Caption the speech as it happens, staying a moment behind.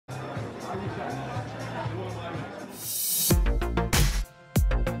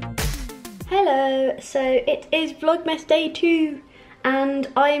Hello, so it is Vlogmas day 2 and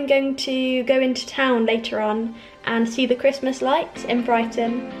I am going to go into town later on and see the Christmas lights in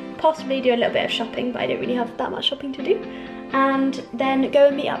Brighton, possibly do a little bit of shopping, but I don't really have that much shopping to do, and then go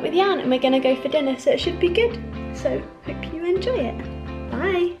and meet up with Yannah and we're going to go for dinner, so it should be good. So hope you enjoy it.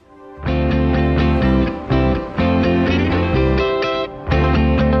 Bye!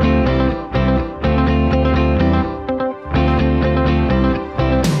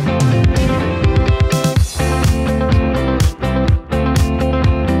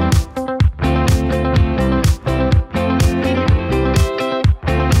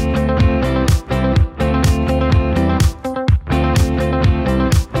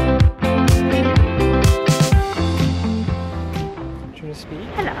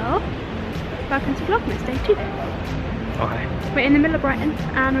 Hello, welcome to Vlogmas day 2. Okay. We're in the middle of Brighton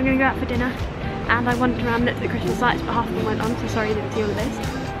and we're going to go out for dinner, and I wandered around and looked at the Christmas lights but half of them went on, so sorry you didn't see all of those.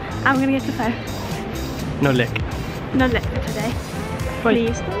 And we're going to get the phone. No lick. No lick for today. Bye.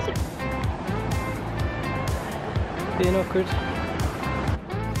 Please. Being awkward.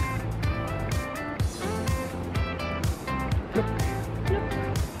 Look. Look.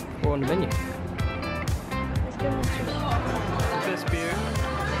 We're on the menu. Let's go on to Best beer.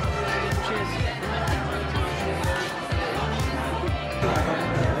 Cheers.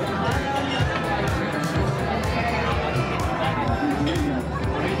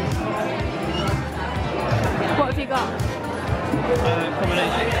 What have you got?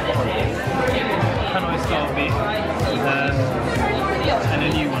 Combination. Hanoi style beef. And a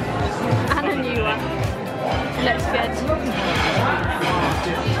new one. And a new one. Looks good.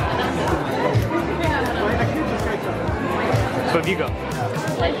 What have you got?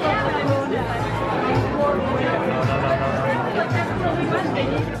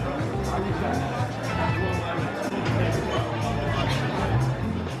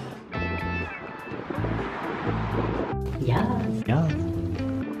 Yes. Yeah.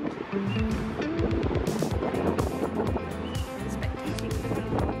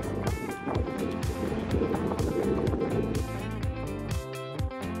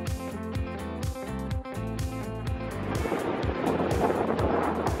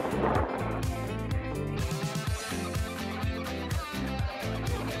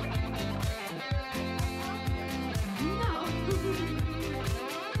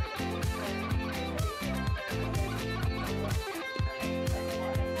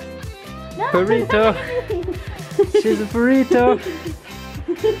 Burrito! She's a burrito!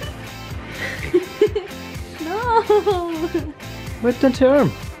 No! With the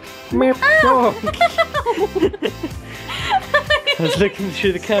term! Meow. I was looking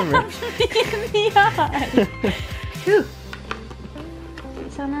through the camera. In the eye! Ooh.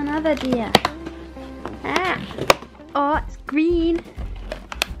 It's on another deer. Ah! Oh, it's green!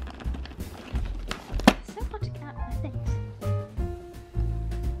 It's so hard to get out of my face.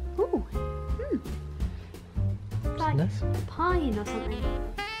 Ooh! It's like nice. pine or something.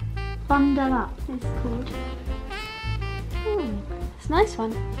 Bundle up, it's called. Ooh, it's a nice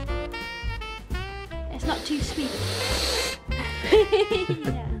one. It's not too sweet.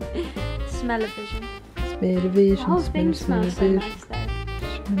 Yeah. Smell-o-vision. Smell-o-vision. The whole thing smells so nice though.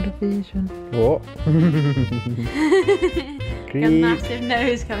 Smell-o-vision. What? Got a massive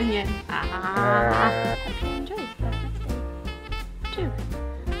nose coming in. Ah. Hope you enjoyed that. Too.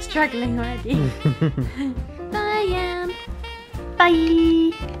 Struggling already. Bye,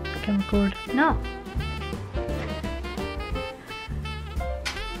 Bye. Camera cord. No.